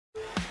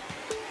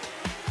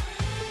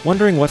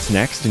Wondering what's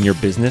next in your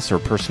business or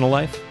personal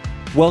life?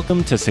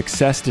 Welcome to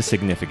Success to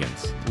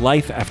Significance,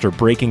 Life After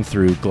Breaking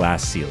Through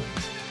Glass Ceilings,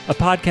 a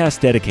podcast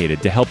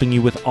dedicated to helping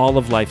you with all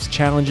of life's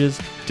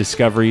challenges,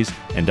 discoveries,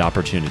 and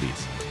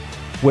opportunities.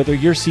 Whether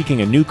you're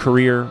seeking a new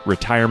career,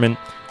 retirement,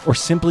 or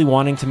simply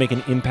wanting to make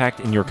an impact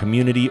in your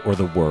community or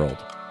the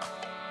world.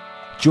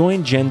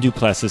 Join Jen Du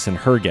Plessis and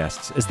her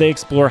guests as they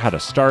explore how to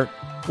start,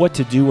 what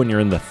to do when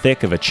you're in the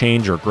thick of a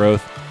change or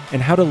growth,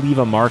 and how to leave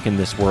a mark in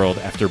this world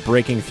after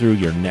breaking through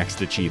your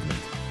next achievement.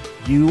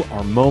 You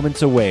are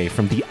moments away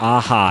from the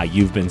aha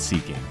you've been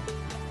seeking.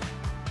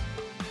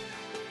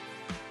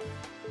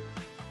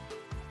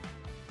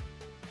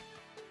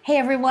 Hey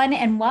everyone,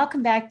 and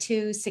welcome back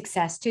to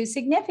Success to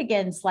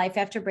Significance, Life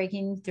After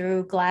Breaking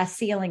Through Glass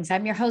Ceilings.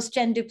 I'm your host,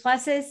 Jen Du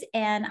Plessis,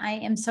 and I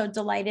am so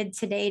delighted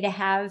today to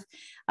have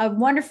a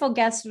wonderful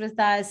guest with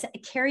us,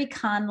 Carey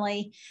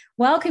Conley.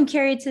 Welcome,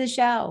 Carey, to the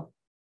show.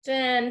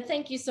 Jen,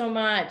 thank you so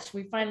much.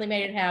 We finally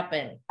made it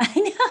happen.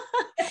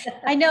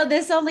 I know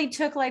this only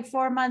took like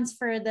 4 months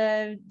for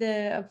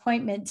the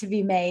appointment to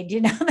be made,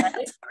 you know.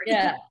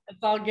 Yeah,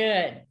 it's all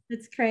good.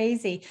 It's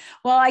crazy.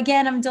 Well,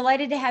 again, I'm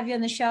delighted to have you on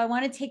the show. I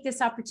want to take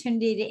this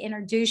opportunity to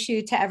introduce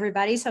you to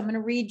everybody. So I'm going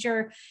to read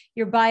your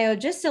bio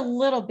just a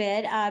little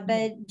bit,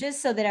 but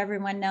just so that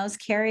everyone knows,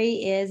 Carey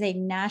is a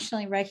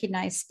nationally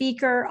recognized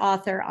speaker,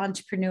 author,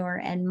 entrepreneur,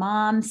 and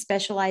mom,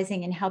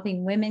 specializing in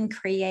helping women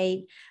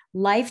create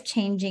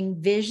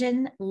life-changing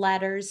vision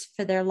letters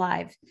for their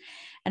life.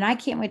 And I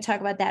can't wait to talk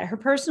about that. Her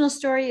personal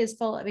story is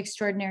full of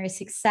extraordinary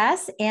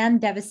success and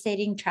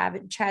devastating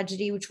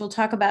tragedy, which we'll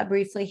talk about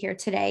briefly here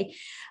today.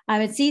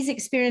 It's these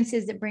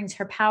experiences that brings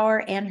her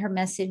power and her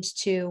message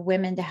to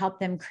women to help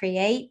them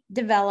create,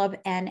 develop,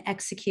 and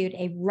execute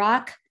a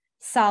rock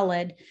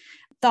solid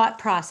thought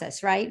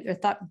process, right?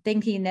 Or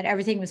thinking that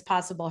everything was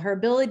possible. Her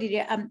ability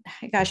to,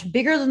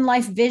 bigger than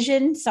life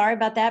vision, sorry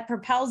about that,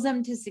 propels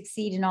them to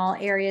succeed in all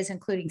areas,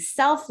 including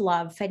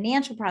self-love,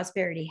 financial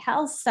prosperity,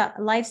 health,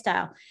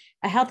 lifestyle,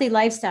 a healthy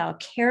lifestyle,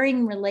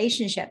 caring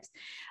relationships,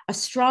 a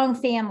strong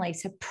family,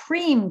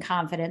 supreme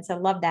confidence, I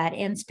love that,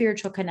 and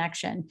spiritual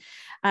connection.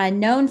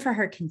 Known for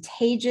her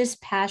contagious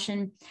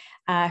passion,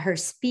 her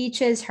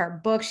speeches,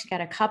 her books, she's got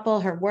a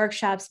couple, her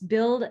workshops,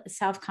 build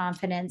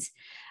self-confidence,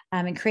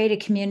 and create a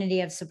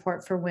community of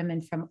support for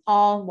women from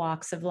all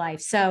walks of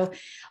life. So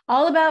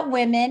all about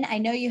women. I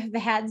know you have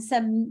had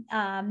some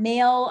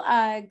male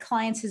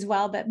clients as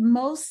well, but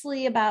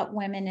mostly about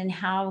women and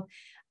how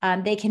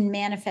they can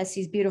manifest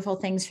these beautiful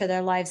things for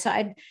their lives. So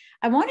I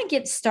want to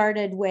get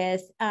started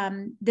with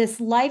this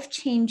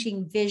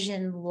life-changing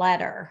vision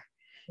letter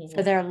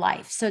for their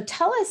life. So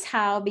tell us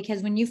how,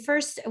 because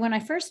when I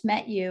first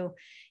met you,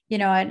 you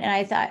know, and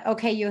I thought,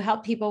 okay, you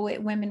help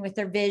women with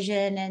their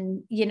vision,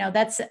 and, you know,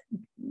 that's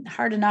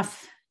hard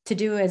enough to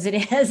do as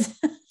it is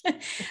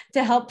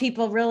to help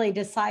people really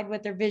decide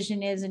what their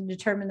vision is and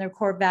determine their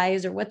core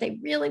values or what they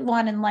really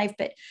want in life.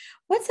 But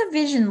what's a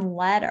vision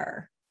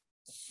letter?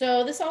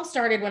 So this all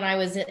started when I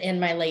was in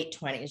my late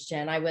 20s,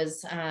 Jen. I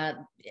was, out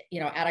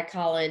of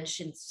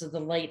college into the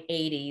late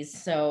 80s.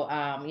 So,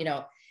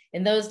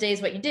 in those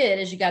days, what you did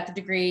is you got the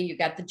degree, you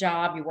got the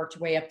job, you worked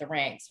your way up the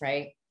ranks,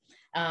 right?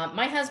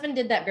 My husband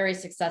did that very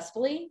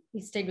successfully.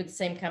 He stayed with the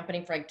same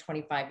company for like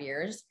 25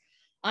 years.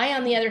 I,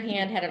 on the other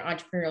hand, had an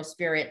entrepreneurial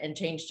spirit and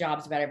changed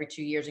jobs about every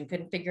 2 years and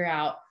couldn't figure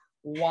out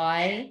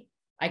why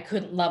I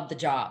couldn't love the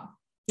job.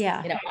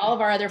 Yeah. You know, all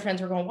of our other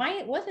friends were going,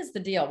 what is the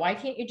deal? Why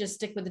can't you just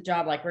stick with the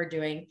job like we're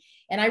doing?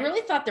 And I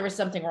really thought there was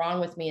something wrong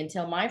with me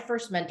until my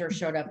first mentor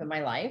showed up in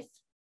my life.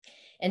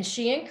 And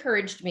she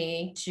encouraged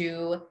me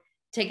to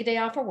take a day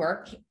off of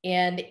work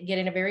and get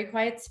in a very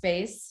quiet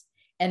space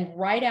and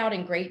write out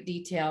in great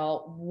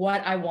detail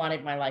what I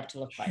wanted my life to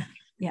look like.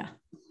 Yeah.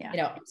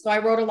 So I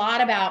wrote a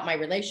lot about my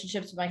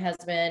relationships with my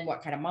husband,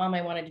 what kind of mom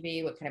I wanted to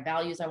be, what kind of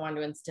values I wanted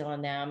to instill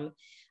in them.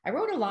 I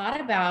wrote a lot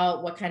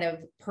about what kind of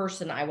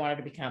person I wanted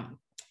to become,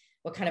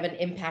 what kind of an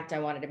impact I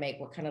wanted to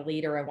make, what kind of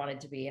leader I wanted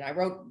to be. And I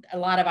wrote a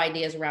lot of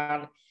ideas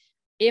around,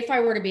 if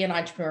I were to be an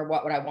entrepreneur,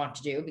 what would I want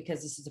to do?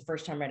 Because this is the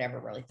first time I'd ever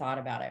really thought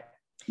about it.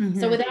 Mm-hmm.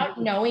 So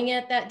without knowing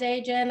it that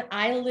day, Jen,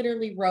 I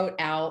literally wrote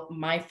out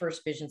my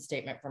first vision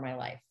statement for my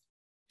life.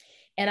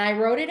 And I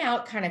wrote it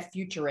out kind of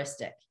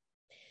futuristic.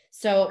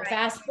 So right.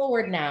 Fast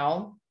forward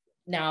now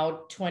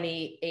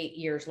 28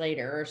 years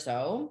later or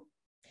so,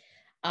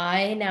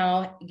 I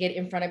now get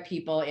in front of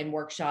people in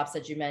workshops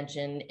that you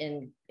mentioned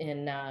in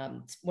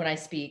when I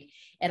speak,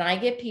 and I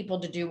get people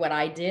to do what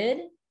I did.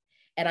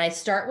 And I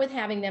start with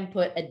having them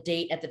put a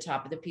date at the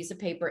top of the piece of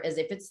paper as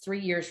if it's 3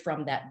 years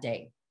from that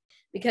day.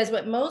 Because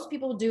what most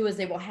people do is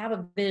they will have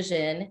a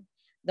vision.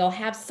 They'll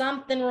have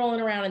something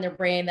rolling around in their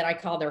brain that I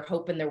call their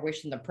hope and their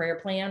wish and the prayer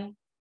plan.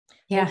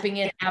 Yeah. Hoping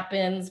it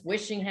happens,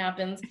 wishing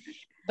happens,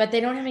 but they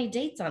don't have any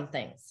dates on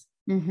things.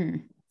 Mm-hmm.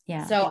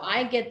 Yeah. So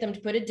I get them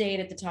to put a date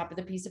at the top of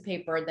the piece of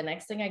paper. The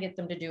next thing I get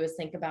them to do is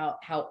think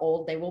about how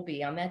old they will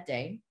be on that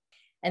day.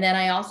 And then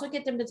I also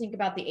get them to think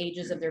about the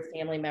ages of their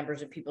family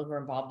members and people who are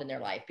involved in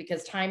their life,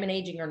 because time and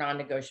aging are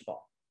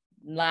non-negotiable.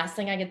 Last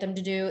thing I get them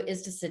to do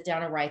is to sit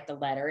down and write the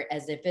letter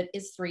as if it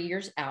is 3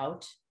 years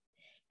out.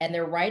 and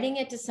they're writing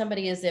it to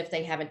somebody as if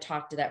they haven't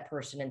talked to that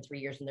person in 3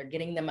 years, and they're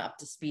getting them up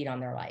to speed on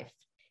their life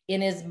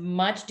in as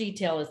much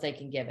detail as they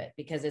can give it,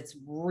 because it's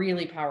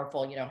really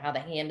powerful, how the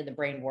hand and the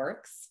brain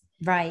works.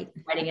 Right.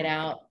 Writing it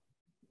out,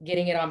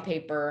 getting it on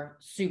paper,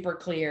 super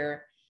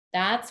clear.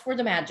 That's where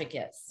the magic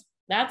is.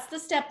 That's the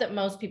step that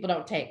most people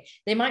don't take.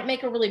 They might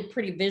make a really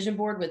pretty vision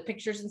board with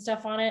pictures and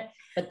stuff on it,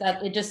 but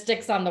that it just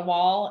sticks on the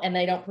wall and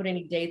they don't put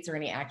any dates or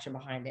any action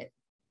behind it.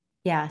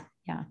 Yeah.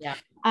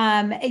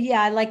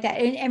 I like that.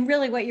 And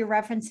really what you're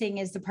referencing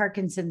is the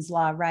Parkinson's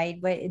law,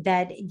 right?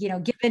 That,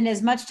 given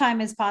as much time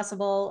as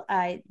possible,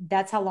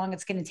 that's how long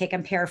it's going to take.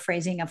 I'm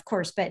paraphrasing, of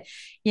course, but,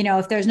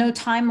 if there's no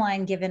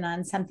timeline given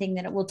on something,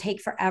 then it will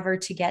take forever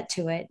to get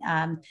to it.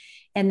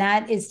 And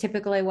that is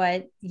typically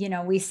what,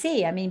 we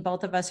see. I mean,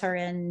 both of us are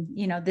in,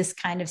 this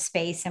kind of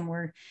space, and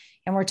we're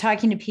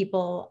talking to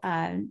people,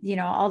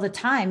 all the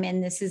time.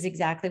 And this is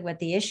exactly what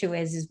the issue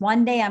is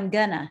one day I'm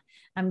gonna.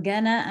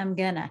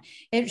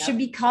 It should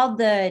be called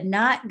the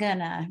not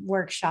gonna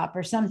workshop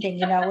or something,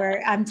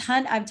 where I'm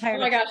tired. Oh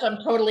my gosh, I'm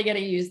totally gonna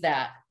use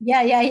that.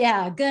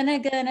 Yeah.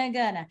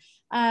 Gonna.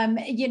 And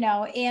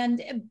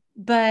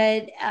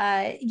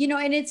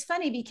it's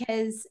funny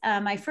because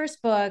my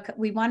first book,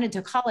 we wanted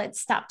to call it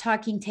Stop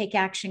Talking, Take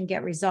Action,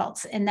 Get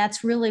Results. And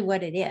that's really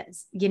what it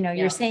is.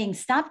 You're saying,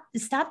 stop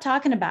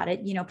talking about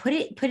it, put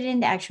it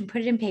into action,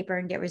 put it in paper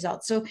and get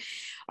results. So,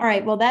 all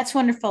right, well, that's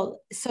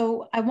wonderful.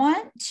 So I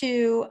want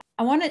to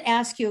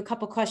ask you a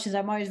couple of questions.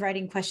 I'm always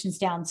writing questions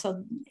down.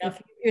 So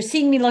if you're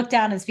seeing me look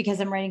down, it's because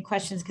I'm writing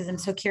questions because I'm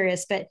so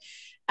curious. But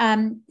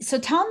so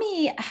tell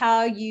me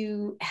how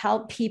you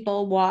help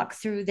people walk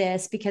through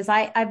this, because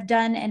I've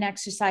done an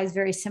exercise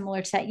very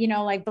similar to that,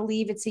 like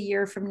believe it's a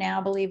year from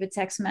now, believe it's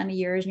X amount of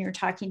years, and you're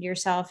talking to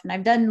yourself. And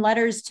I've done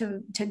letters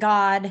to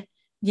God,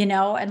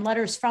 and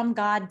letters from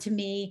God to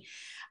me.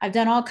 I've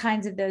done all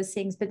kinds of those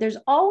things, but there's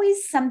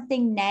always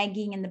something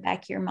nagging in the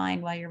back of your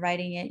mind while you're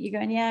writing it. You're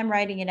going, yeah, I'm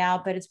writing it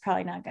out, but it's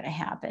probably not going to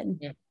happen.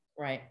 Yeah.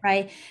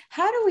 Right.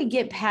 How do we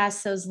get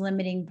past those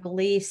limiting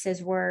beliefs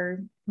as we're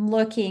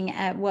looking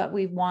at what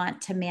we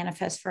want to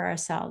manifest for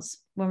ourselves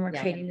when we're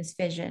creating this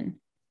vision?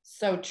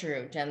 So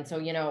true, Jen. So,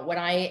 when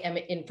I am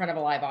in front of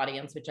a live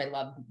audience, which I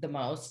love the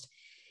most,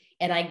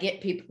 and I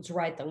get people to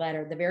write the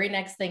letter, the very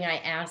next thing I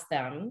ask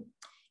them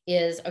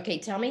is, okay,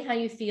 tell me how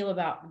you feel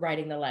about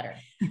writing the letter.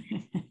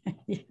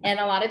 And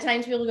a lot of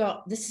times people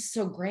go, this is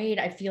so great.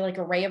 I feel like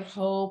a ray of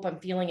hope. I'm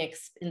feeling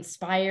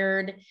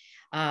inspired.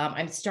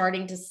 I'm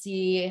starting to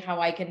see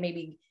how I can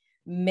maybe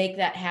make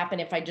that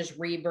happen if I just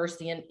reverse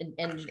the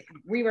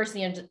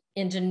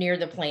engineer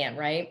the plan,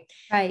 right?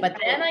 Right. But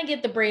then I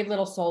get the brave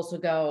little souls who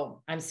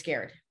go, I'm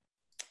scared.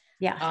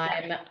 Yeah.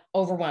 I'm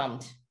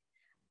overwhelmed.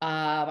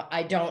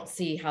 I don't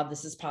see how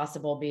this is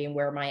possible being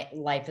where my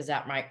life is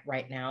at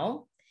right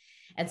now.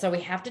 And so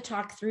we have to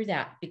talk through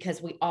that,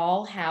 because we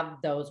all have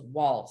those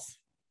walls.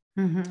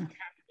 Mm-hmm.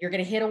 You're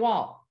going to hit a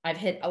wall. I've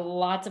hit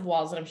lots of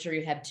walls, and I'm sure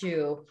you have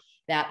too,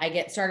 that I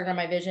get started on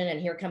my vision and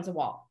here comes a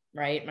wall,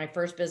 right? My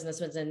first business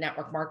was in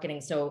network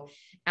marketing. So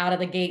out of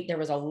the gate, there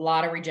was a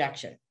lot of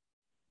rejection,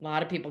 a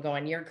lot of people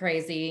going, you're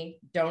crazy.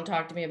 Don't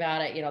talk to me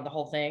about it. The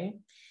whole thing.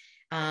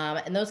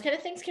 And those kind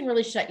of things can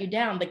really shut you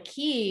down. The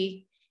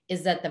key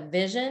is that the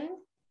vision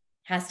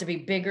has to be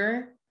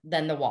bigger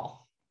than the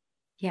wall.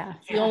 Yeah.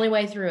 It's the only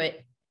way through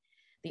it.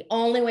 The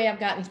only way I've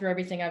gotten through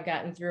everything I've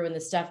gotten through, and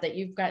the stuff that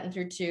you've gotten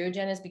through too,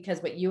 Jen, is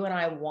because what you and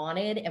I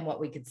wanted and what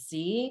we could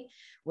see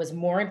was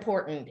more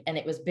important, and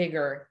it was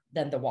bigger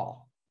than the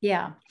wall.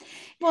 Yeah.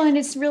 Well, and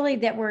it's really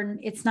that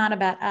it's not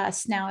about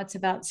us now, it's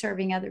about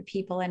serving other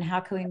people and how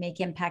can we make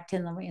impact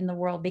in the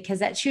world, because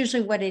that's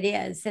usually what it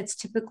is. That's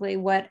typically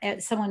what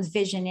someone's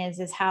vision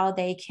is how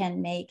they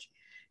can make,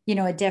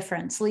 a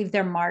difference, leave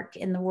their mark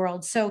in the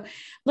world. So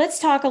let's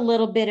talk a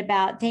little bit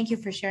about, thank you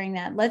for sharing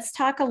that. Let's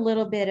talk a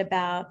little bit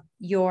about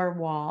your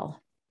wall.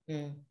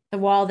 The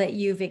wall that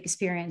you've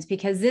experienced,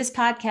 because this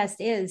podcast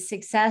is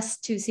success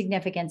to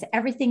significance,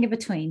 everything in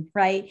between,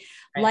 right?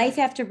 Life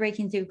after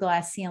breaking through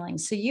glass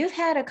ceilings. So you've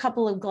had a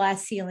couple of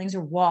glass ceilings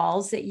or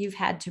walls that you've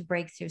had to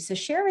break through. So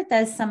share with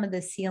us some of the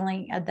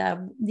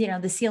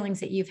the ceilings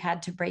that you've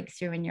had to break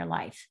through in your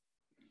life.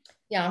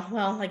 Yeah.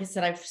 Well, like I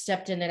said, I've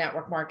stepped into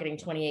network marketing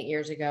 28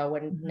 years ago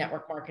when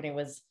network marketing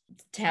was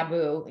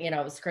taboo. It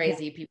was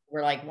crazy. Yeah. People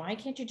were like, why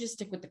can't you just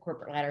stick with the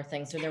corporate ladder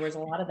thing? So there was a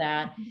lot of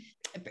that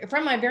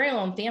from my very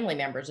own family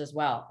members as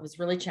well. It was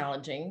really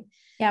challenging.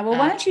 Yeah. Well,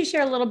 why don't you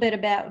share a little bit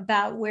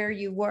about where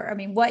you were? I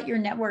mean, what your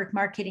network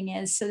marketing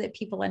is, so that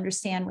people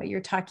understand what you're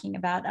talking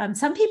about.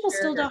 Some people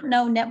still don't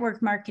know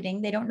network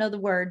marketing. They don't know the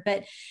word,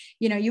 but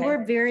you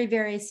were very,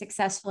 very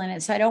successful in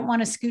it. So I don't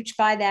want to scooch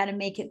by that and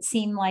make it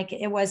seem like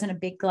it wasn't a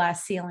big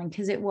glass ceiling,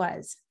 because it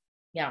was.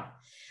 Yeah.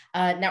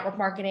 Network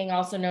marketing,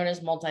 also known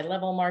as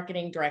multi-level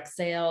marketing, direct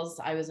sales.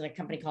 I was in a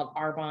company called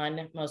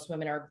Arbonne. Most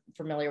women are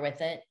familiar with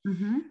it.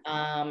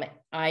 Mm-hmm.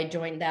 I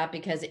joined that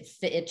because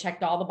it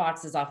checked all the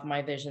boxes off of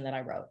my vision that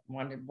I wrote.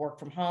 Wanted to work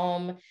from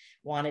home,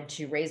 wanted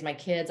to raise my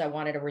kids. I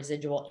wanted a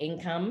residual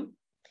income.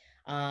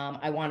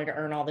 I wanted to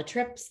earn all the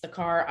trips, the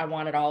car. I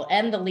wanted all,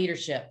 and the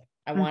leadership.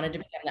 I wanted to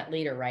become that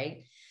leader,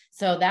 right?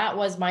 So that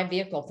was my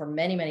vehicle for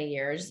many, many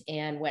years,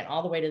 and went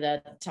all the way to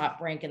the top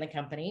rank in the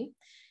company,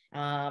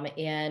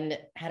 and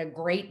had a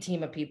great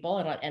team of people,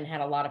 and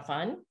had a lot of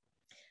fun,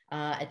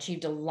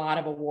 achieved a lot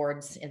of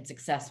awards and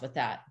success with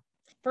that.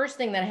 First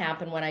thing that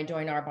happened when I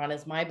joined Arbonne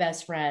is my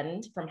best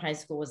friend from high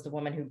school was the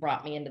woman who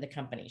brought me into the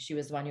company. She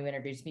was the one who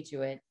introduced me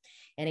to it.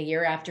 And a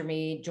year after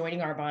me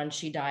joining Arbonne,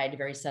 she died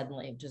very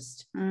suddenly,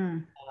 just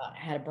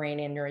had a brain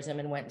aneurysm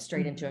and went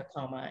straight into a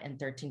coma, and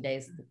 13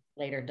 days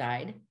later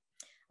died.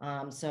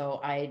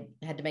 So I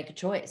had to make a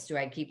choice. Do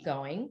I keep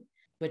going?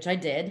 Which I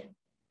did,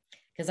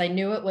 because I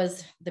knew it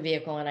was the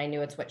vehicle, and I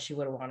knew it's what she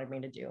would have wanted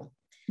me to do.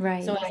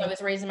 Right. So as I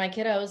was raising my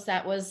kiddos,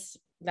 that was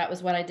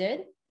what I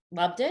did.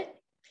 Loved it.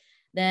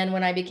 Then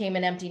when I became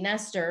an empty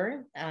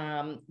nester,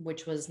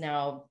 which was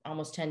now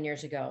almost 10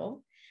 years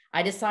ago,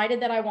 I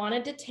decided that I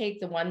wanted to take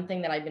the one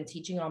thing that I've been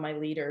teaching all my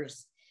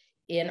leaders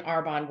in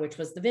Arbonne, which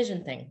was the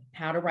vision thing,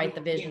 how to write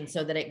the vision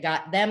so that it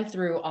got them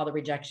through all the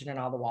rejection and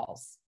all the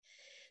walls.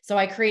 So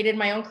I created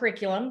my own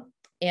curriculum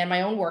and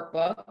my own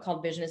workbook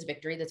called Vision is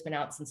Victory that's been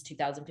out since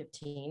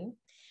 2015.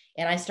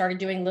 And I started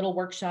doing little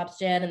workshops,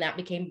 Jen, and that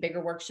became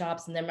bigger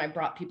workshops. And then I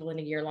brought people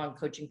into year-long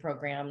coaching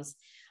programs.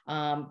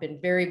 Been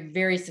very,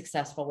 very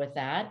successful with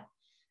that.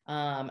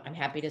 I'm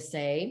happy to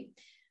say,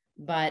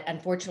 but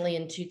unfortunately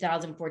in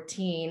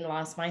 2014,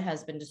 lost my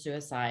husband to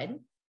suicide.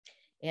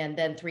 And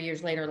then 3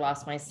 years later,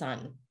 lost my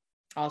son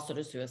also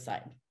to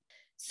suicide.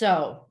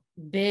 So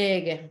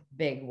big,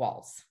 big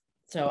walls.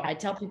 So I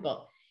tell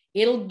people,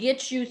 it'll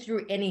get you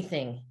through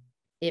anything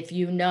if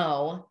you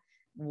know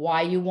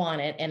why you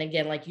want it. And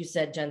again, like you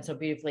said, Jen, so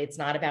beautifully, it's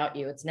not about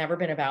you. It's never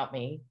been about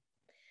me.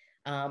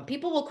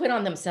 People will quit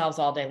on themselves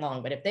all day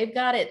long, but if they've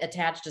got it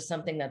attached to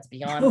something that's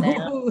beyond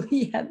them.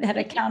 Yeah, that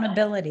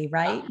accountability,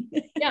 right?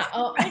 Yeah.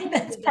 Oh, I didn't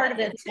That's part of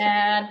it.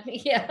 bad.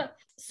 Yeah.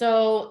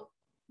 So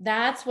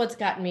that's what's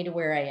gotten me to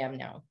where I am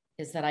now,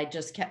 is that I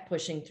just kept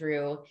pushing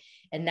through.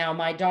 And now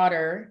my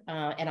daughter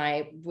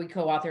and we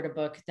co-authored a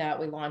book that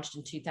we launched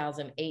in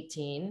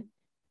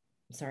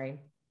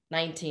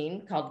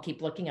 19, called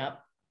Keep Looking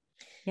Up.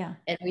 Yeah.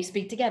 And we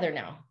speak together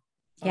now.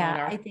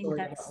 Yeah, I think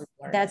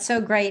that's so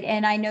great.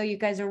 And I know you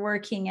guys are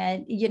working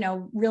at,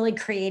 really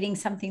creating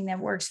something that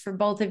works for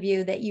both of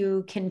you, that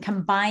you can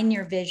combine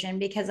your vision,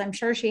 because I'm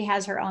sure she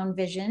has her own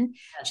vision.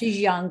 Yes. She's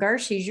younger.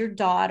 She's your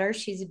daughter.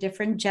 She's a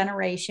different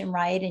generation,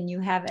 right? And you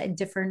have a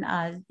different,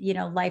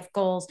 life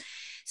goals.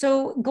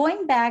 So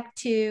going back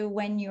to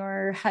when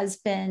your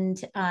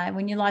husband,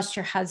 when you lost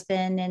your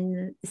husband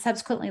and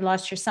subsequently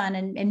lost your son,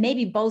 and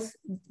maybe both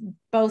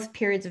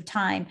periods of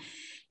time,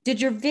 did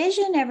your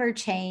vision ever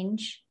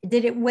change?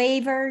 Did it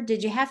waver?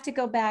 Did you have to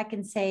go back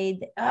and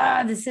say,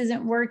 this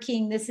isn't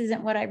working. This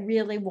isn't what I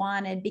really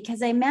wanted?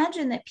 Because I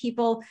imagine that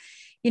people,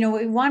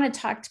 what we want to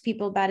talk to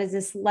people about is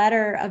this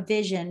letter of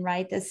vision,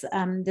 right?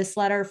 This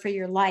letter for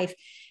your life,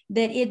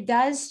 that it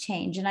does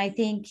change. And I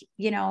think,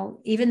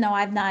 even though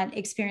I've not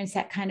experienced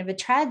that kind of a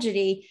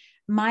tragedy,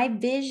 my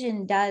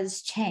vision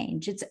does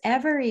change. It's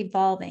ever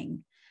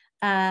evolving.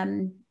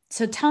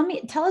 So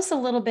tell us a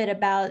little bit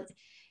about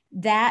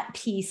that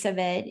piece of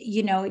it.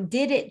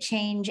 Did it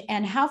change,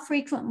 and how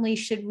frequently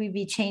should we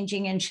be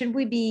changing, and should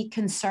we be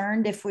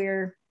concerned if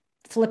we're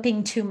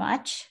flipping too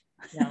much?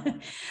 Yeah.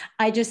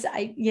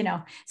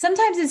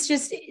 Sometimes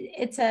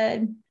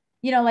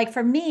like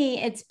for me,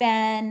 it's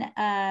been,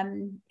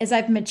 as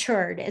I've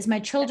matured, as my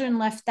children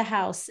left the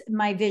house,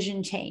 my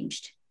vision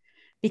changed,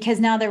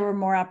 because now there were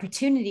more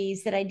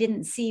opportunities that I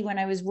didn't see when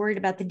I was worried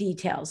about the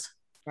details.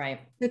 Right.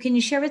 So can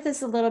you share with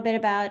us a little bit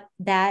about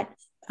that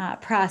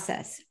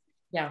process?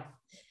 Yeah.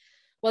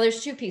 Well,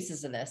 there's two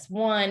pieces of this.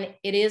 One,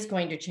 it is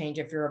going to change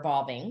if you're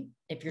evolving,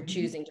 if you're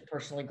choosing to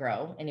personally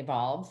grow and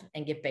evolve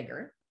and get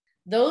bigger.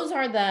 Those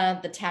are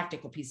the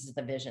tactical pieces of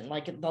the vision,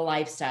 like the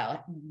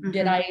lifestyle.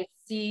 Did I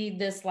see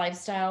this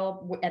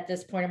lifestyle at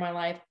this point in my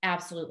life?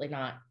 Absolutely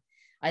not.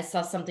 I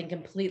saw something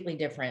completely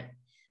different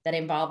that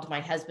involved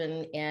my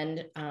husband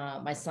and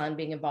my son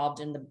being involved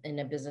in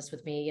a business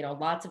with me,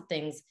 lots of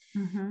things.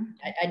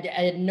 I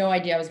had no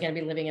idea I was going to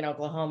be living in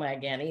Oklahoma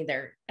again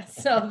either.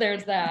 So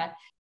there's that.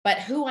 But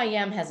who I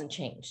am hasn't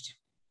changed.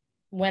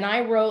 When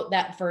I wrote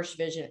that first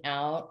vision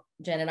out,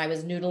 Jen, and I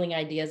was noodling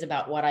ideas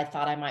about what I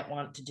thought I might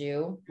want to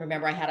do.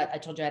 Remember, I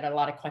told you I had a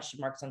lot of question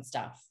marks on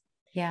stuff.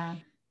 Yeah.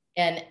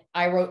 And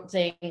I wrote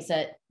things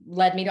that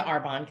led me to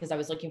Arbonne, because I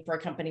was looking for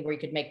a company where you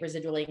could make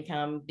residual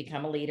income,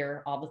 become a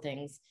leader, all the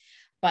things.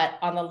 But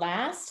on the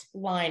last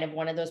line of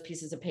one of those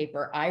pieces of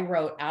paper, I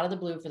wrote out of the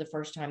blue for the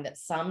first time that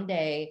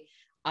someday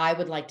I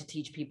would like to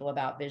teach people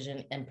about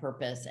vision and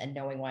purpose and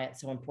knowing why it's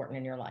so important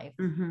in your life.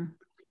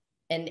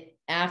 And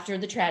after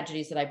the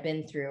tragedies that I've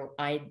been through,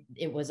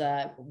 it was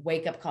a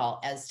wake-up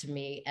call as to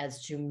me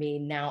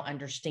now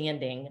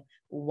understanding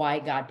why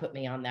God put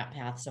me on that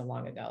path so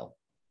long ago.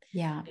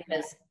 Yeah.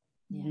 Because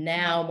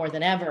now more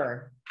than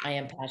ever, I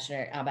am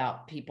passionate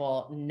about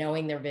people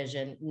knowing their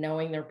vision,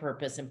 knowing their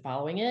purpose, and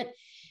following it,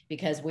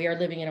 because we are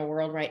living in a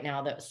world right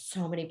now that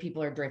so many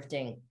people are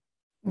drifting.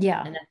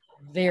 Yeah. And that's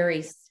a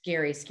very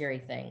scary, scary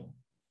thing.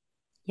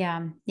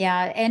 Yeah.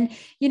 Yeah. And,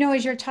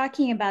 as you're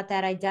talking about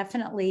that, I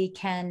definitely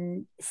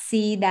can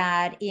see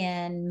that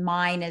in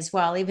mine as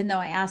well. Even though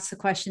I asked the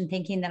question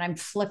thinking that I'm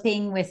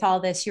flipping with all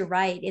this, you're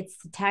right. It's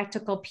the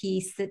tactical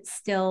piece that's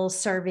still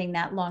serving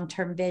that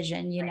long-term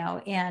vision,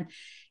 and,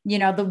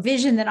 the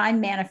vision that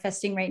I'm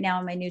manifesting right now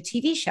in my new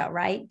TV show,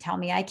 right? Tell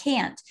me I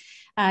can't,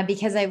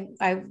 because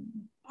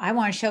I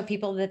want to show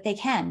people that they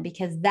can,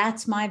 because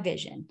that's my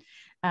vision.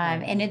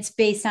 And it's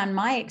based on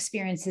my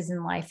experiences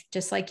in life,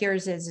 just like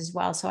yours is as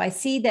well. So I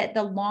see that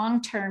the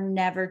long term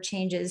never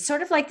changes.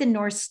 Sort of like the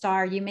North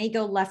Star. You may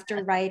go left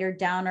or right or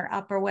down or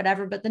up or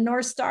whatever, but the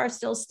North Star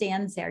still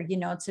stands there.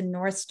 It's a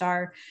North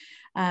Star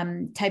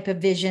type of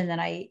vision that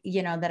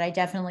I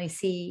definitely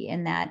see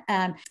in that.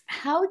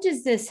 How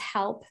does this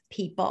help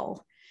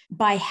people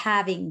by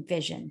having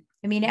vision?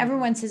 I mean,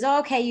 everyone says,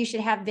 oh, okay, you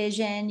should have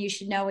vision. You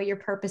should know what your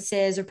purpose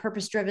is, or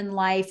purpose-driven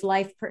life,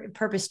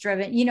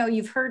 purpose-driven.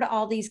 You've heard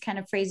all these kind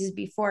of phrases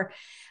before,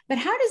 but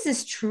how does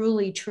this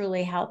truly,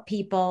 truly help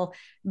people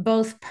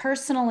both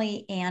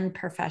personally and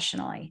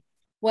professionally?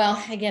 Well,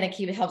 again,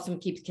 it helps them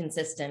keep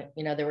consistent.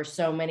 There were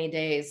so many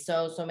days,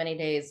 so many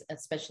days,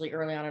 especially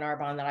early on in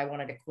Arbonne, that I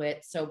wanted to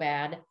quit so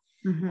bad.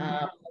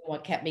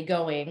 What kept me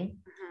going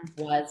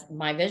was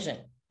my vision.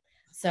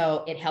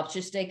 So it helps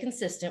you stay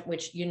consistent,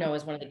 which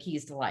is one of the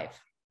keys to life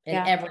in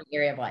every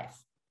area of life.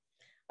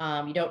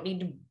 You don't need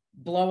to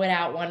blow it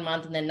out one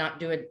month and then not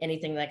do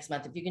anything next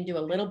month. If you can do a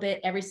little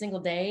bit every single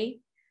day,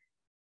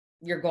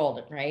 you're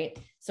golden, right?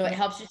 So it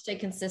helps you stay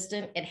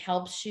consistent. It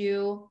helps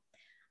you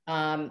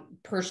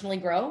personally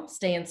grow,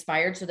 stay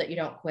inspired so that you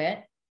don't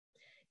quit.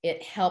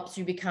 It helps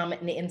you become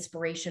an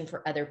inspiration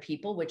for other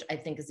people, which I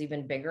think is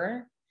even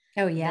bigger.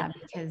 Oh yeah,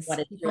 because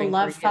people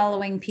love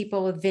following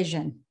people with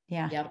vision.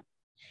 Yeah. Yep.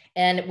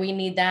 And we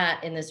need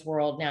that in this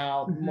world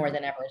now more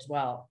than ever as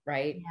well,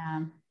 right?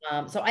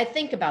 Yeah. So I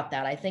think about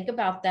that. I think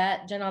about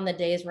that, Jen, on the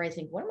days where I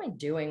think, what am I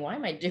doing? Why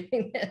am I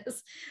doing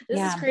this? This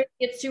is crazy.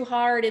 It's too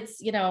hard. It's,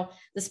 the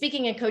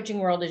speaking and coaching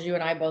world, as you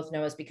and I both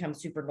know, has become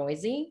super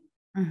noisy.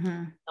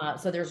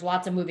 So there's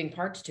lots of moving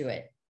parts to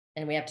it,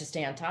 and we have to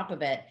stay on top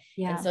of it.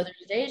 And so there's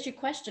days you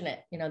question it,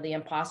 the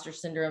imposter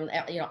syndrome,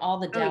 all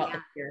the doubt, the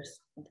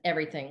fears,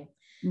 everything.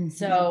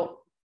 So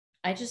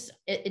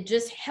it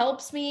just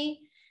helps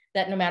me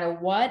that no matter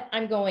what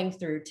I'm going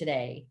through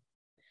today,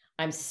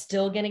 I'm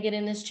still going to get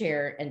in this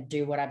chair and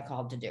do what I'm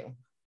called to do.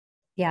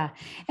 Yeah.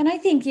 And I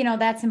think,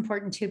 that's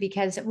important too,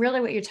 because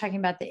really what you're talking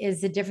about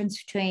is the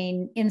difference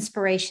between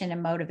inspiration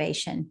and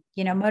motivation.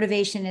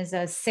 Motivation is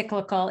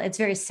it's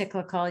very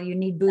cyclical. You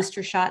need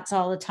booster shots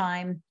all the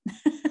time.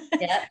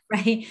 Yeah.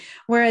 Right.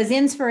 Whereas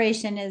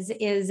inspiration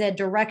is a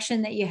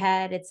direction that you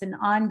had. It's an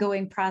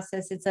ongoing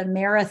process. It's a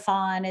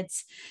marathon.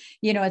 It's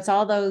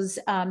all those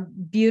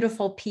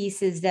beautiful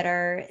pieces that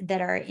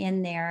are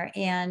in there.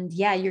 And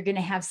you're going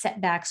to have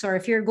setbacks, or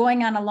if you're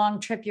going on a long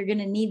trip, you're going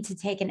to need to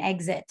take an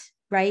exit,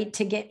 right?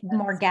 To get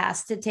more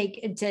gas,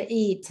 to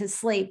eat, to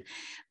sleep,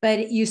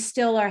 but you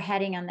still are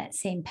heading on that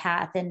same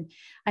path. And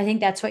I think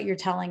that's what you're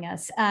telling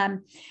us. All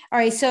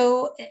right.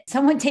 So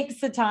someone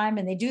takes the time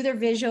and they do their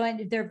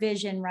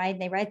vision, right?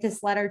 And they write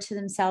this letter to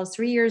themselves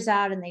 3 years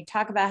out, and they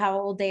talk about how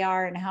old they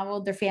are and how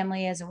old their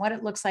family is and what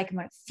it looks like and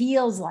what it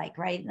feels like,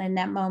 right? In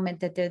that moment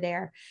that they're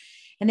there,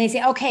 and they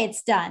say, okay,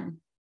 it's done.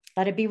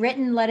 Let it be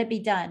written. Let it be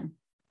done.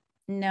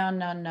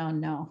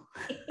 No.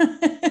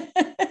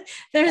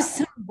 There's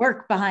some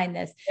work behind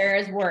this. There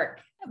is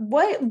work.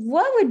 What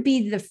would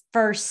be the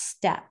first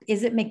step?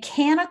 Is it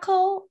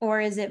mechanical, or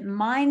is it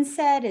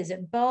mindset? Is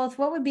it both?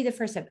 What would be the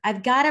first step?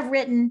 I've got it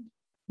written.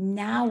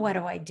 Now what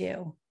do I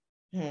do?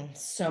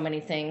 So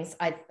many things.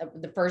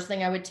 The first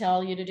thing I would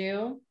tell you to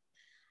do,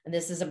 and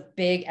this is a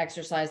big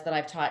exercise that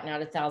I've taught now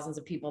to thousands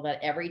of people, that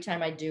every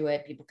time I do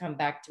it, people come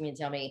back to me and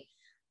tell me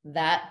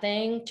that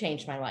thing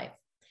changed my life.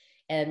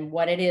 And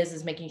what it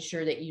is making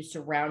sure that you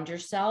surround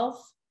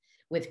yourself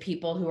with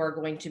people who are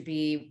going to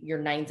be your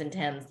 9s and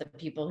 10s, the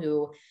people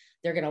who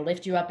they're going to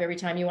lift you up every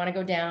time you want to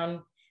go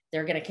down.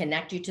 They're going to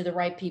connect you to the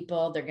right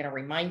people. They're going to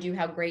remind you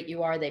how great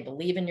you are. They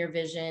believe in your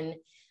vision.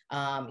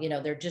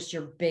 They're just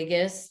your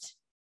biggest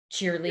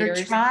cheerleaders.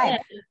 Your tribe.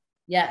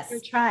 Yes.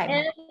 Your tribe.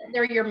 And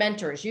they're your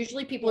mentors,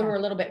 usually people who are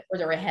a little bit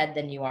further ahead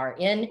than you are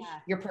in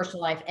your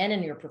personal life and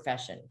in your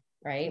profession,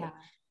 right? Yeah.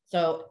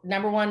 So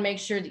number one, make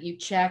sure that you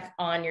check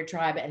on your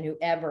tribe, and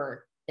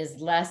whoever is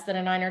less than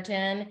a 9 or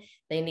 10,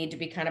 they need to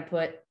be kind of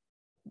put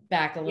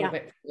back a little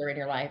bit further in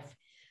your life.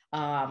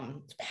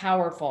 It's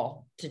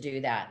powerful to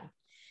do that.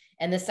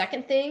 And the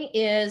second thing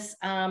is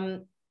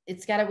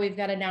we've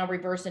got to now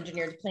reverse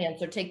engineer the plan.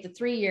 So take the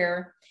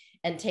 3-year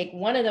and take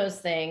one of those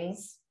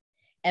things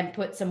and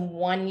put some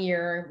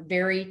 1-year,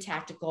 very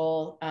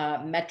tactical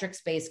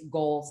metrics-based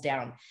goals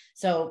down.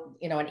 So,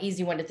 an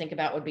easy one to think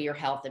about would be your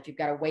health. If you've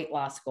got a weight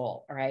loss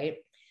goal, all right,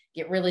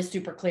 get really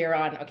super clear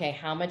on, okay,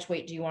 how much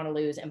weight do you want to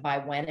lose and by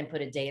when, and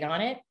put a date on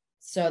it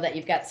so that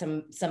you've got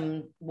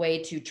some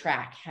way to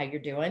track how you're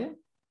doing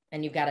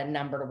and you've got a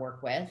number to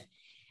work with.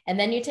 And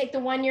then you take the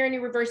 1 year and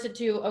you reverse it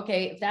to,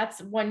 okay, if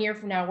that's 1 year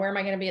from now, where am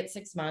I going to be at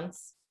 6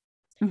 months?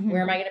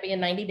 Where am I going to be in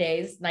 90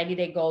 days?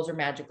 90-day goals or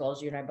magic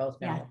goals, you and I both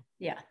know.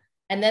 Yeah.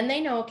 And then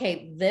they know,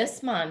 okay,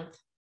 this month,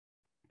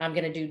 I'm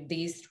going to do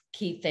these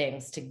key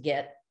things to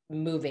get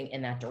moving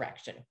in that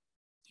direction.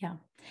 Yeah.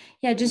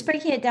 Yeah. Just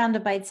breaking it down to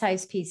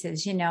bite-sized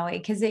pieces,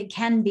 because it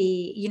can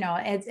be,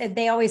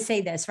 they always say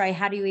this, right?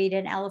 How do you eat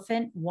an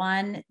elephant?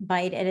 One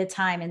bite at a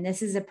time. And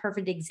this is a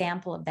perfect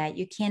example of that.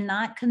 You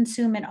cannot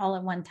consume it all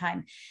at one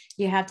time.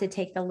 You have to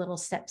take the little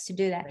steps to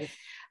do that. Right.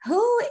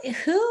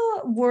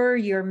 Who were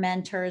your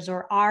mentors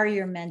or are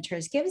your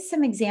mentors? Give us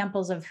some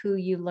examples of who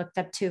you looked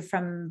up to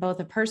from both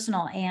a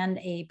personal and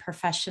a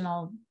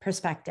professional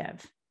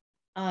perspective.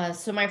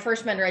 So my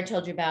first mentor I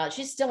told you about,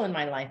 she's still in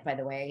my life, by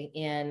the way,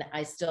 and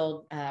I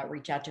still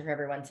reach out to her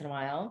every once in a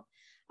while.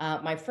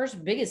 My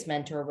first biggest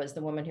mentor was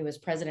the woman who was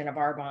president of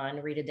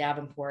Arbonne, Rita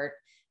Davenport,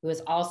 who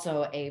is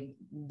also a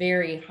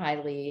very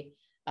highly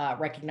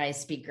recognized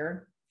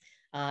speaker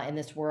in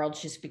this world.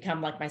 She's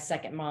become like my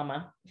second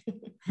mama.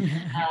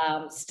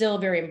 Still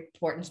very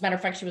important. As a matter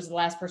of fact, she was the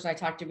last person I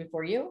talked to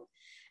before you.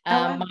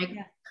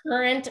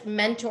 Current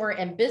mentor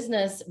and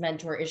business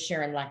mentor is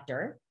Sharon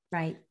Lecter.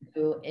 Right.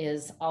 Who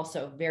is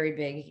also very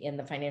big in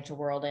the financial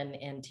world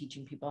and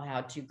teaching people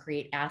how to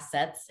create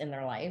assets in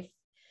their life.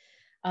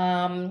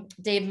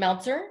 Dave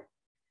Meltzer,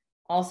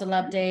 also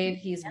love Dave.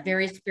 He's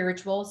very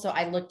spiritual. So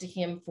I look to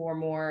him for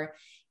more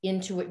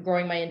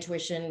growing my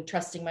intuition,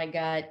 trusting my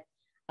gut,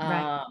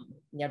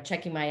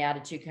 checking my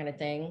attitude kind of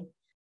thing.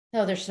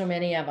 Oh, there's so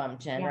many of them,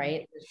 Jen,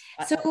 right?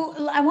 So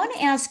I want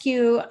to ask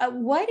you,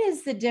 what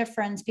is the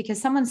difference?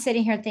 Because someone's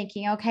sitting here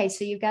thinking, okay,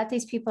 so you've got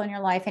these people in your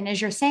life. And as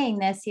you're saying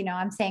this,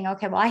 I'm saying,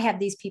 okay, well, I have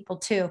these people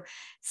too.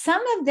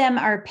 Some of them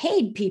are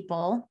paid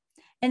people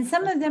and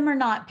some of them are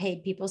not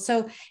paid people.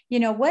 So,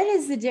 what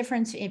is the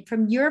difference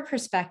from your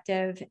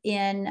perspective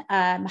in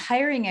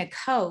hiring a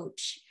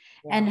coach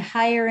and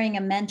hiring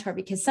a mentor?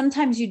 Because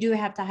sometimes you do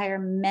have to hire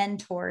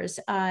mentors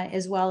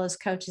as well as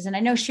coaches. And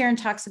I know Sharon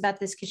talks about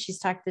this because she's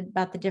talked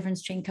about the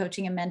difference between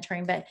coaching and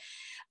mentoring,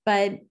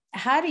 but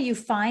how do you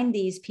find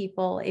these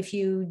people if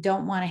you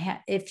don't want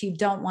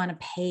to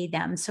pay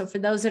them? So for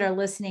those that are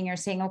listening are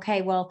saying,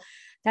 okay, well,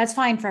 that's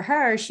fine for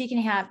her. She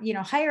can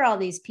hire all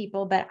these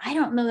people, but I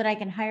don't know that I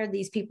can hire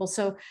these people.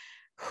 So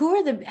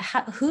who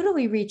do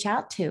we reach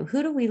out to?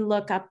 Who do we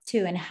look up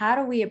to? And how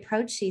do we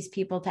approach these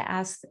people to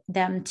ask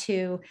them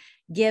to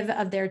give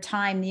of their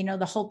time?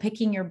 The whole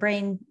picking your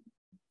brain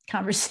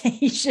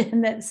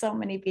conversation that so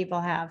many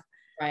people have.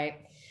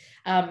 Right.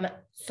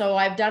 So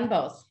I've done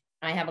both.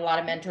 I have a lot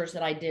of mentors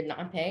that I did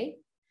not pay.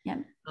 Yeah.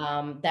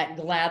 That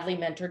gladly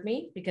mentored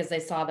me because they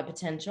saw the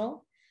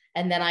potential.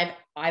 And then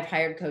I've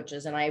hired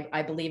coaches, and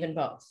I believe in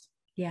both.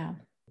 Yeah.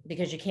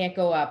 Because you can't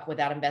go up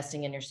without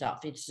investing in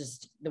yourself. It's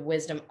just the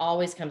wisdom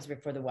always comes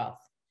before the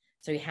wealth.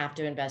 So you have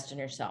to invest in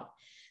yourself.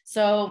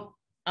 So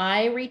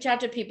I reach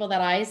out to people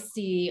that I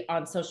see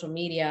on social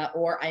media,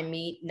 or I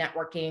meet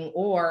networking,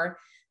 or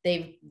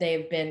they've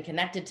been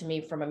connected to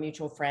me from a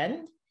mutual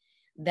friend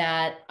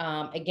that,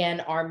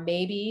 again,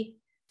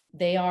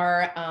 they're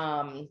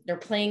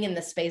playing in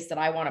the space that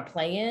I want to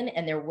play in,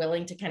 and they're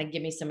willing to kind of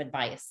give me some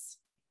advice.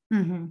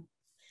 Mm-hmm.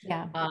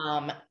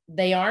 Yeah.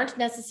 They aren't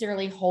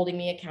necessarily holding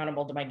me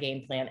accountable to my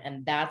game plan.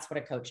 And that's what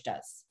a coach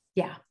does.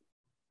 Yeah.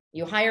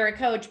 You hire a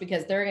coach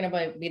because they're going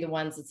to be the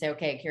ones that say,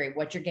 okay, Carey,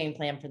 what's your game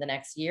plan for the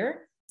next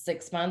year,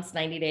 6 months,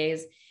 90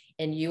 days?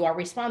 And you are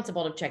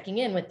responsible to checking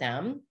in with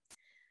them,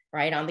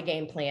 right, on the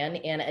game plan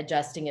and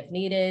adjusting if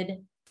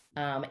needed,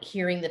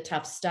 hearing the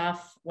tough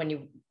stuff when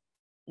you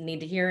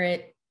need to hear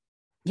it.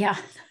 Yeah.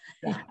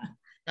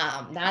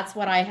 That's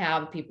what I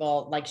have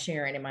people like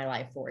Sharon in my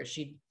life for.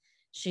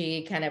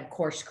 She kind of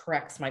course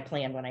corrects my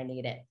plan when I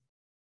need it.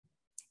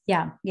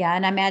 Yeah. Yeah.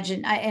 And I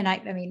imagine,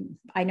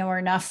 I know her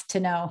enough to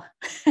know,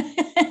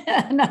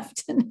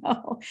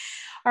 All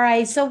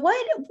right. So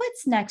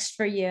what's next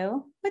for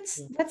you?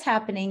 What's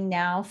happening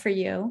now for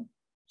you?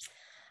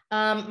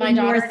 My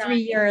daughter, your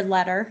 3-year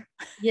letter.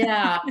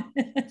 Yeah.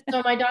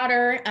 So my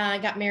daughter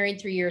got married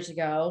 3 years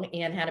ago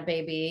and had a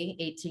baby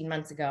 18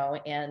 months ago.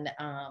 And,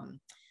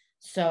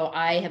 so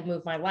I have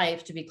moved my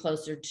life to be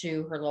closer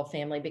to her little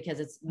family,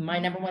 because it's my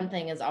number one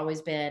thing has always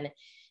been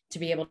to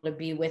be able to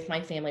be with my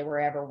family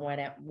wherever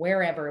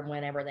and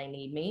whenever they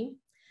need me.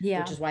 Yeah.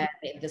 Which is why I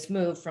made this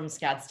move from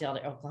Scottsdale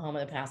to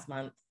Oklahoma the past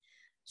month,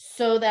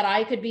 so that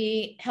I could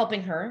be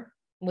helping her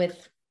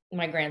with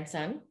my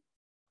grandson.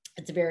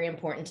 It's very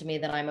important to me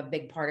that I'm a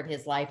big part of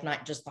his life,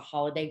 not just the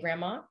holiday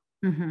grandma.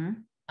 Mm-hmm.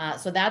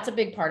 So that's a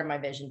big part of my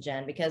vision,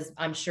 Jen, because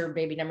I'm sure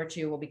baby number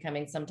 2 will be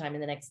coming sometime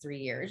in the next 3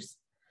 years.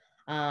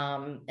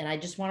 And I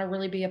just want to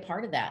really be a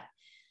part of that.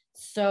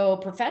 So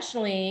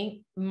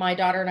professionally, my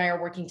daughter and I are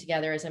working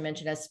together, as I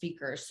mentioned, as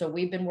speakers. So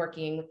we've been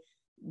working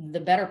the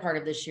better part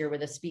of this year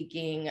with a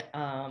speaking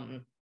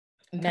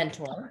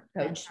mentor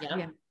coach,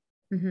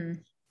 Mm-hmm.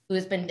 who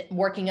has been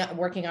working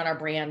on our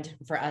brand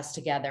for us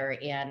together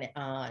and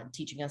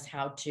teaching us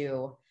how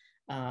to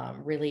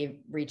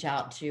really reach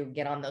out to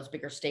get on those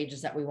bigger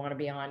stages that we want to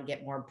be on,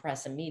 get more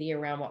press and media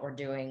around what we're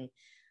doing,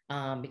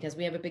 because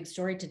we have a big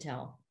story to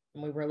tell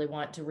and we really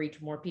want to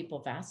reach more people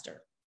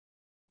faster.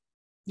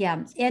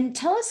 Yeah. And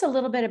tell us a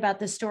little bit about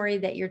the story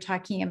that you're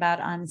talking about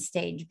on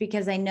stage,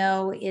 because I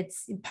know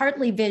it's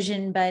partly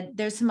vision, but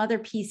there's some other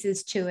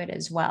pieces to it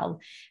as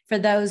well. For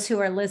those who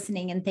are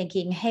listening and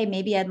thinking, hey,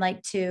 maybe I'd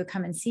like to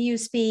come and see you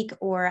speak,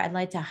 or I'd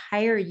like to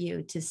hire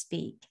you to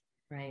speak.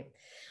 Right.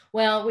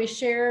 Well, we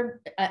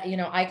share,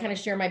 I kind of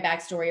share my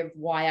backstory of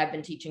why I've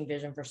been teaching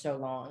vision for so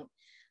long.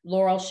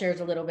 Laurel shares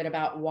a little bit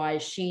about why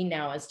she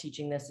now is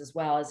teaching this as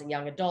well as a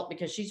young adult,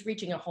 because she's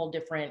reaching a whole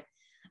different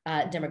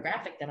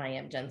demographic than I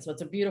am, Jen. So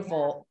it's a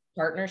beautiful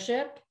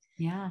partnership.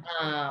 Yeah.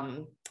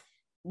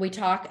 We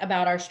talk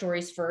about our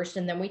stories first,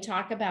 and then we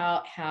talk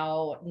about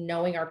how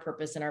knowing our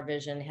purpose and our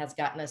vision has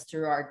gotten us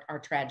through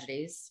our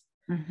tragedies,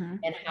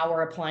 and how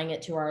we're applying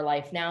it to our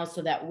life now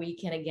so that we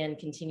can, again,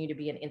 continue to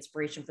be an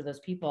inspiration for those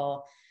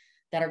people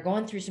that are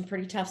going through some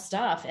pretty tough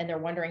stuff. And they're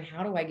wondering,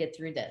 how do I get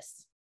through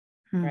this?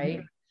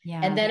 Right. Yeah.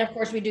 And then, of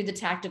course, we do the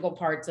tactical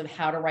parts of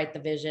how to write the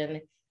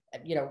vision,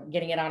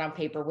 getting it out on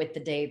paper with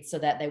the dates so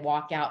that they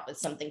walk out with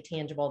something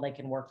tangible they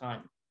can work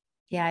on.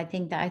 Yeah, I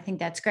think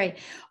that's great.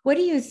 What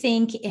do you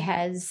think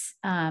has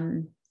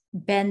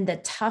been the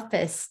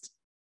toughest,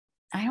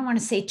 I don't want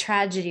to say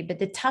tragedy, but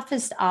the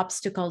toughest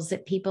obstacles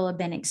that people have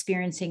been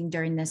experiencing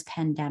during this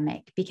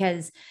pandemic?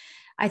 Because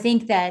I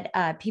think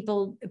that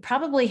people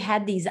probably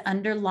had these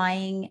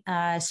underlying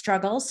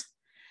struggles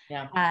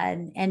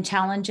and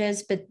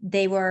challenges, but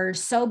they were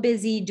so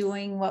busy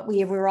doing what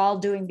we were all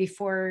doing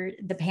before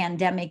the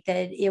pandemic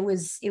that it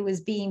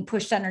was being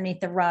pushed underneath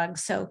the rug.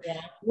 So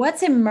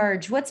what's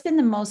emerged? What's been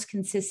the most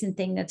consistent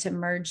thing that's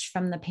emerged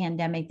from the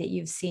pandemic that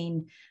you've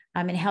seen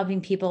in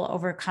helping people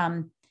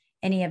overcome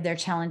any of their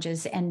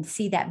challenges and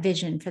see that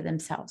vision for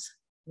themselves?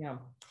 Yeah.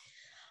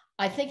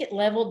 I think it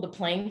leveled the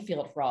playing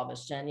field for all of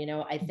us, Jen.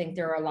 I think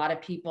there are a lot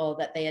of people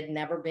that they had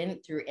never been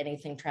through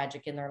anything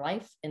tragic in their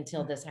life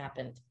until this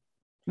happened.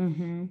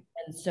 And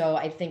so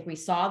I think we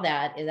saw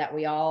that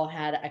we all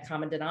had a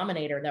common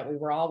denominator, that we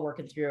were all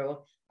working through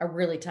a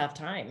really tough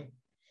time.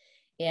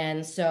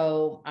 And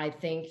so I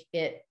think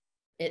it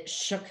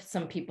shook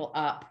some people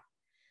up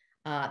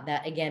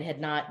that, again, had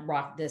not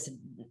rocked this,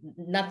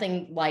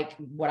 nothing like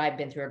what I've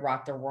been through had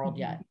rocked their world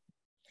yet.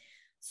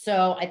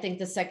 So I think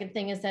the second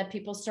thing is that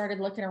people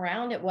started looking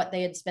around at what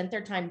they had spent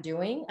their time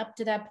doing up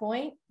to that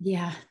point.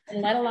 Yeah.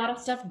 And let a lot of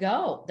stuff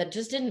go that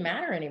just didn't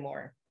matter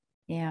anymore.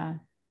 Yeah.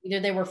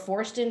 Either they were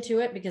forced into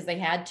it because they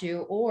had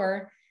to,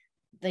 or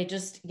they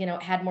just,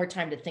 had more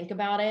time to think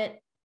about it,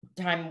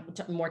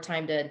 more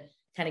time to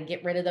kind of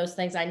get rid of those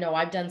things. I know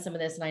I've done some of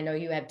this, and I know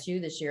you have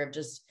too this year, of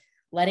just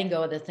letting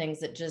go of the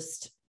things that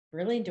just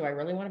do I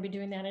really want to be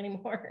doing that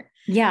anymore?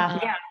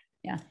 Yeah.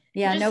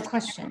 No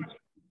question.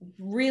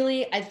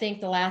 Really, I think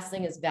the last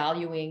thing is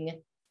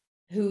valuing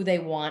who they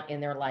want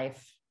in their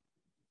life,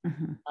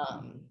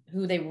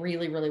 who they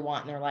really, really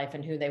want in their life,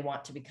 and who they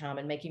want to become,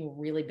 and making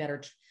really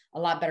a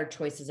lot better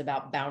choices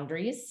about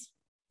boundaries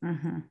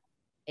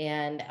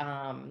and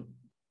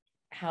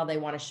how they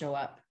want to show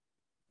up.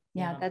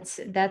 Yeah,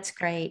 that's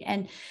great.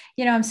 And,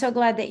 I'm so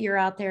glad that you're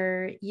out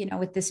there,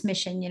 with this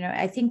mission.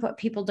 I think what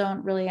people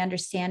don't really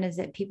understand is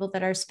that people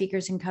that are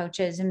speakers and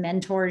coaches and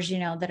mentors,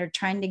 that are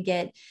trying to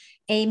get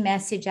a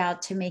message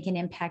out to make an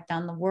impact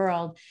on the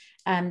world.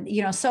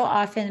 So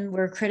often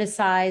we're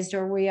criticized,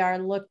 or we are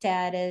looked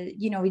at as,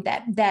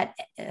 that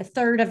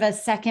third of a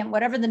second,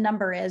 whatever the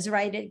number is,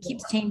 right? It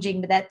keeps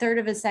changing, but that third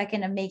of a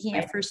second of making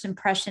a first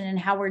impression and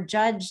how we're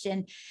judged.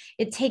 And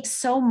it takes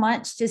so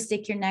much to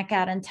stick your neck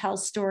out and tell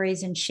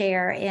stories and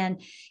share.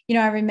 And,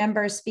 I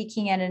remember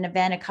speaking at an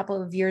event a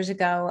couple of years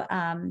ago.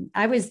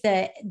 I was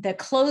the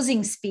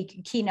closing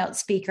keynote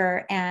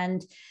speaker,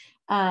 and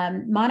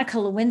Monica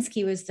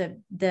Lewinsky was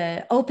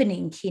the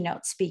opening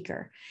keynote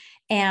speaker.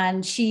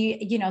 And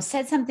she,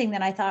 said something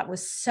that I thought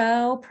was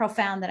so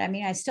profound that,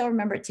 I still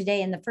remember it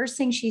today. And the first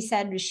thing she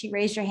said was, she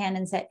raised her hand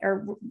and said,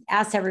 or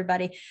asked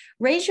everybody,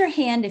 raise your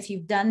hand if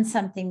you've done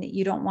something that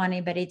you don't want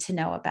anybody to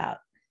know about.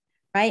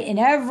 Right. And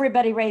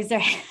everybody raised their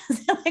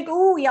hands. Like,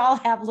 oh, we all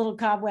have little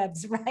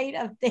cobwebs, right,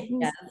 of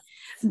things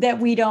that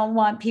we don't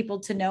want people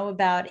to know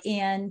about.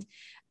 And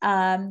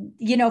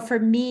for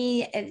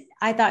me,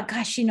 I thought,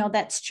 gosh,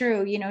 that's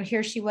true.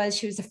 Here she was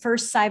the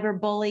first cyber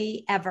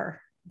bully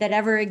that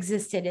ever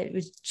existed. It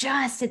was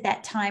just at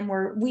that time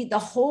where the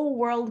whole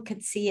world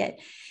could see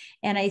it.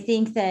 And I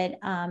think that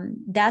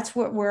that's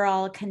what we're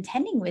all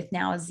contending with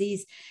now, is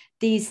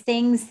these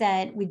things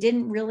that we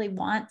didn't really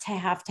want to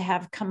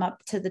have come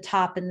up to the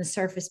top and the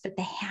surface, but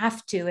they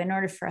have to, in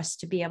order for us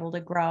to be able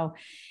to grow.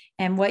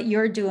 And what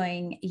you're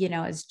doing,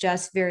 is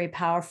just very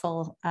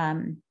powerful,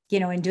 in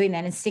doing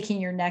that and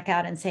sticking your neck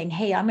out and saying,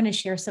 hey, I'm going to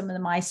share some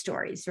of my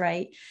stories,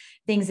 right?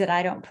 Things that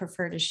I don't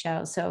prefer to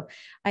show. So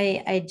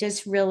I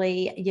just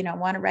really,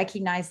 want to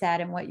recognize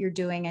that and what you're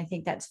doing. I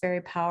think that's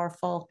very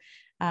powerful.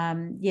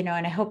 And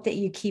I hope that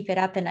you keep it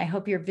up, and I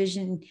hope your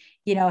vision,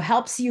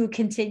 helps you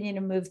continue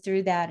to move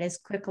through that as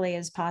quickly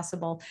as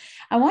possible.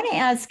 I want to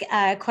ask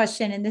a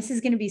question, and this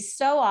is going to be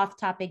so off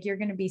topic. You're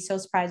going to be so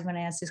surprised when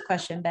I ask this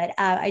question, but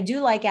I do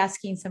like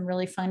asking some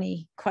really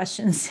funny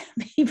questions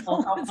to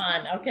people. Oh,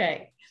 fun.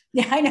 Okay.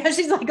 Yeah, I know.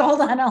 She's like,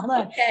 hold on.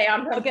 Okay,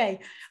 okay.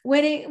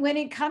 When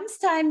it comes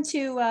time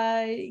to,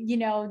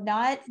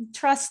 not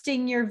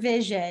trusting your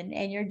vision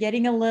and you're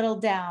getting a little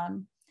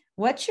down,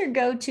 what's your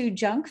go-to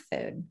junk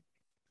food?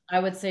 I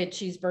would say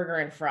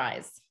cheeseburger and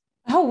fries.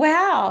 Oh,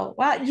 wow.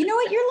 Wow. You know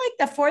what? You're like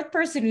the fourth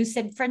person who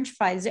said French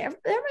fries. There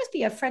must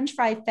be a French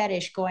fry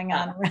fetish going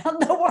on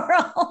around the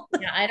world.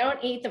 Yeah, I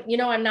don't eat them.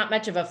 I'm not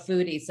much of a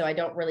foodie, so I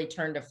don't really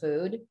turn to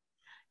food.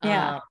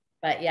 Yeah.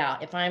 But yeah,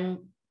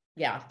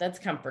 that's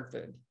comfort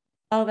food.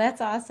 Oh,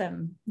 that's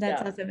awesome.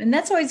 That's awesome. And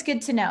that's always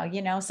good to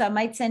know, so I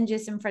might send you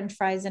some French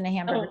fries and a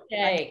hamburger.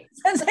 Okay.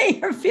 Since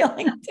you're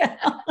feeling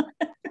down.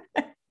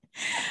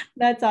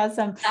 That's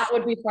awesome. That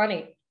would be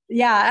funny.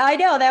 Yeah, I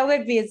know that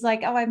would be. It's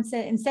like, oh,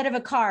 instead of a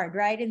card,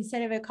 right?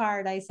 Instead of a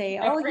card, I say,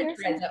 French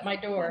fries at my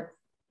door.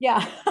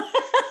 Yeah.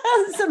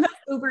 Some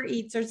Uber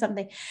Eats or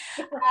something.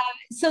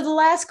 So the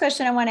last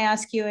question I want to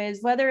ask you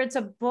is whether it's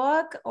a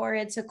book or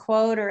it's a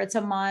quote or it's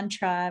a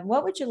mantra,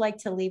 what would you like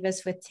to leave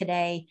us with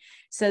today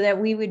so that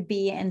we would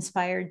be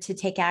inspired to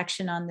take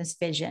action on this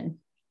vision?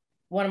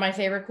 One of my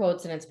favorite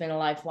quotes, and it's been a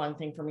lifelong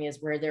thing for me,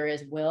 is where there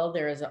is will,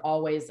 there is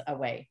always a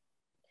way.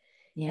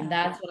 Yeah. And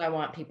that's what I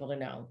want people to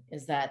know,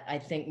 is that I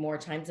think more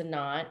times than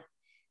not,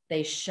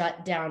 they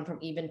shut down from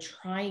even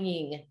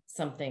trying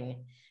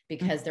something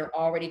because they're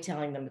already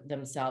telling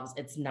themselves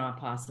it's not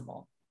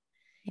possible.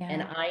 Yeah.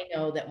 And I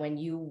know that when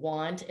you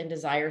want and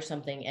desire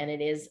something, and it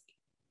is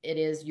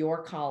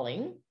your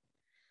calling,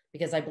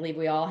 because I believe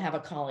we all have a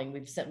calling.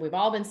 We've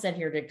all been sent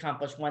here to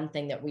accomplish one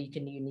thing that we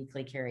can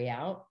uniquely carry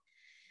out.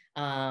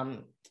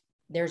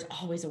 There's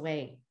always a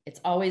way.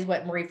 It's always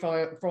what Marie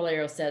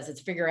Forleo says.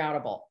 It's figure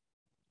outable.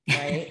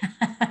 Right.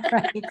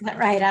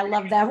 Right. I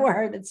love that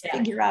word. It's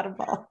figure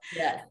outable.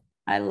 Yeah.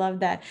 I love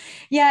that.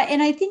 Yeah.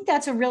 And I think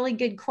that's a really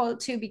good quote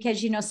too,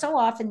 because, so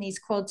often these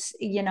quotes,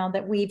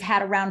 that we've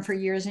had around for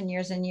years and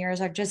years and years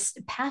are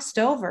just passed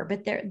over,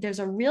 but there's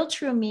a real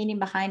true meaning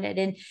behind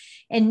it.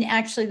 And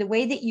actually the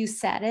way that you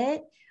said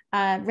it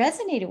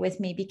resonated with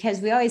me, because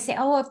we always say,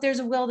 oh, if there's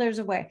a will, there's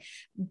a way.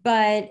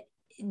 But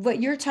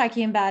what you're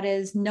talking about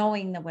is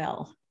knowing the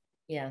will.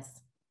 Yes.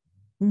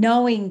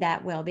 Knowing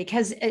that will,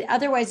 because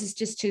otherwise it's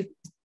just too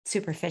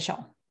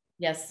superficial.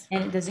 Yes.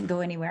 And it doesn't go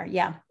anywhere.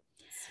 Yeah.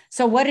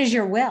 So what is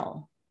your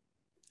will?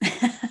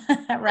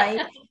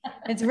 Right.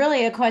 It's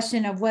really a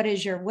question of what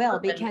is your will,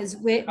 because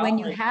when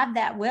you have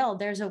that will,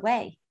 there's a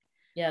way.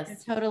 Yes.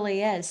 It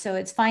totally is. So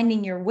it's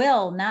finding your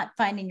will, not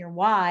finding your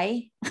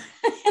why.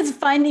 It's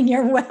finding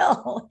your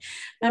will.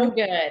 So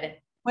good.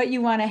 What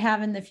you want to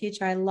have in the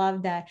future. I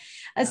love that.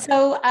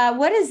 So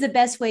what is the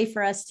best way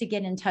for us to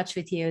get in touch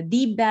with you?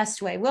 The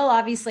best way. We'll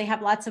obviously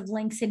have lots of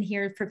links in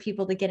here for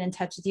people to get in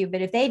touch with you,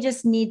 but if they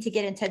just need to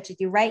get in touch with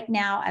you right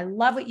now, I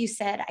love what you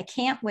said. I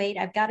can't wait.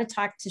 I've got to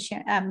talk to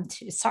Sharon,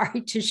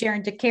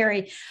 to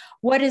Carey.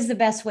 What is the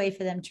best way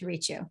for them to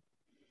reach you?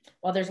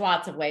 Well, there's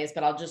lots of ways,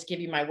 but I'll just give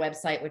you my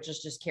website, which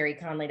is just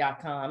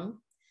careyconley.com.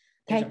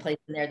 There's a place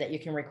in there that you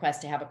can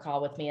request to have a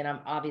call with me. And I'm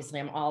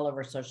all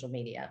over social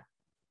media.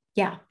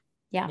 Yeah.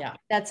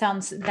 That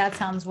sounds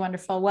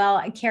wonderful.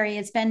 Well, Carey,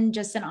 it's been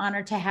just an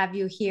honor to have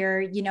you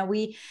here.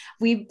 We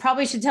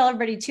probably should tell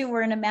everybody too,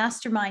 we're in a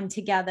mastermind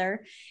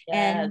together.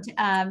 Yes.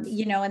 And,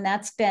 and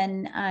that's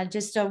been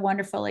just a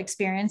wonderful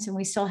experience. And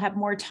we still have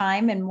more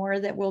time and more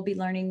that we'll be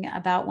learning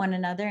about one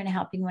another and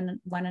helping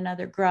one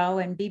another grow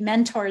and be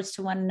mentors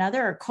to one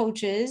another, or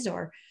coaches,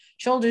 or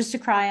shoulders to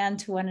cry on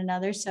to one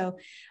another. So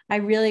I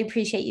really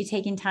appreciate you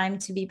taking time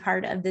to be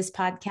part of this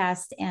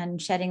podcast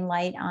and shedding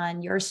light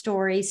on your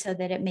story so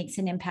that it makes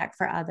an impact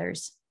for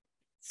others.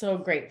 So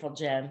grateful,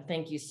 Jen.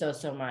 Thank you so,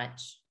 so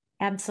much.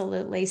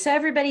 Absolutely. So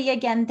everybody,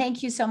 again,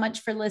 thank you so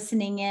much for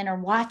listening in or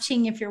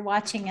watching. If you're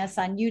watching us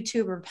on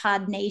YouTube or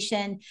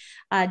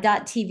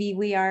podnation.tv,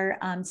 we are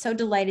so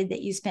delighted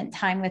that you spent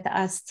time with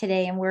us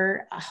today. And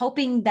we're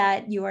hoping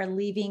that you are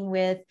leaving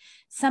with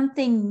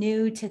something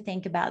new to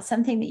think about,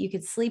 something that you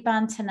could sleep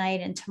on tonight,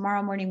 and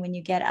tomorrow morning when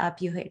you get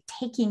up, you are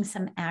taking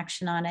some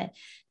action on it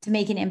to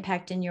make an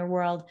impact in your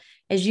world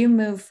as you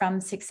move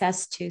from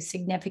success to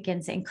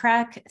significance and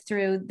crack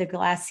through the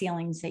glass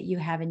ceilings that you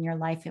have in your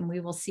life. And we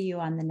will see you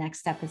on the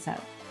next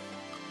episode.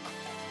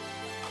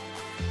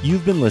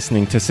 You've been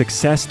listening to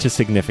Success to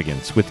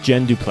Significance with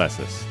Jen Du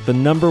Plessis, the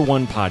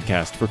 #1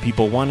 podcast for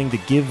people wanting to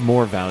give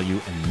more value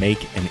and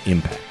make an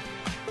impact.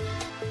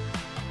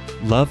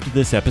 Loved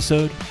this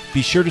episode?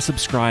 Be sure to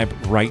subscribe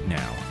right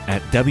now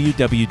at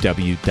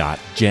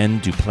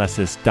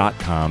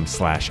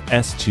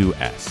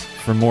www.jenduplessis.com/S2S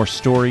for more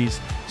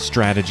stories,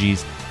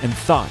 strategies, and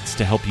thoughts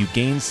to help you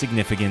gain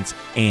significance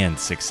and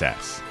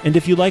success. And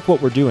if you like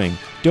what we're doing,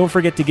 don't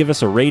forget to give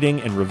us a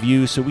rating and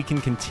review so we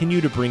can continue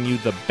to bring you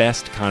the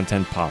best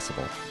content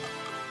possible.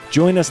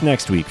 Join us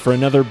next week for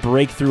another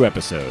breakthrough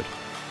episode.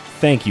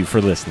 Thank you for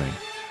listening.